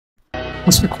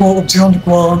Must be caught up to the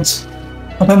underground.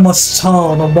 I then must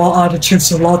turn on what attitudes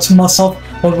to lie to myself.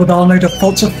 What would I need a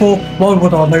filter for? What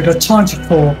would I need a changer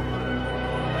for?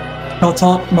 Got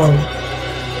up? No.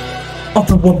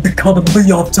 Everyone be cutting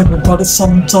me off, telling me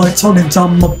someday, turning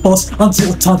down my boss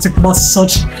until time to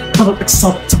massage. Cannot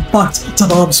accept the fact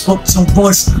that I'm supposed to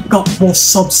rise. Got more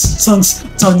substance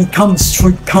than your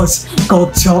chemistry case.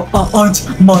 Got your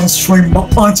mainstream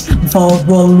mind,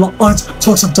 viral mind,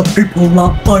 choice of the people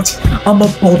I I'm a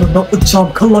border, not the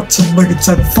jam, collecting me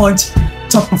and find.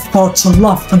 I prefer to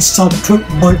laugh and start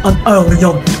treating me an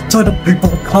alien. Tell the people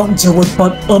can't do it,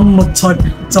 but I'm a type.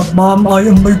 The mom I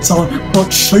am me down,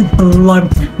 but she blame.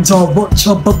 Don't watch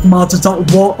her, but matter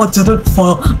that what I didn't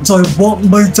fail. They want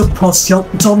me depressed, yet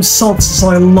themselves as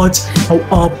I light. How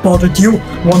I bothered you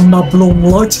when I bloom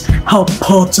light. How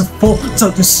pitiful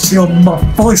that you steal my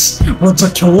face.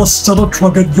 Ridiculous that I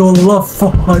triggered your love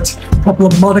for hate.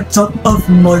 Problematic that of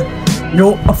me,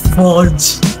 you're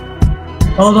afraid.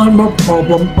 I don't have a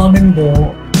problem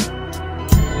anymore.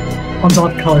 In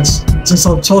that case, since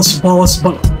I'm just boss,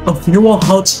 but if you are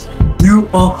hurt, you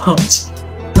are hurt.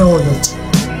 Period.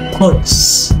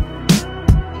 Peace.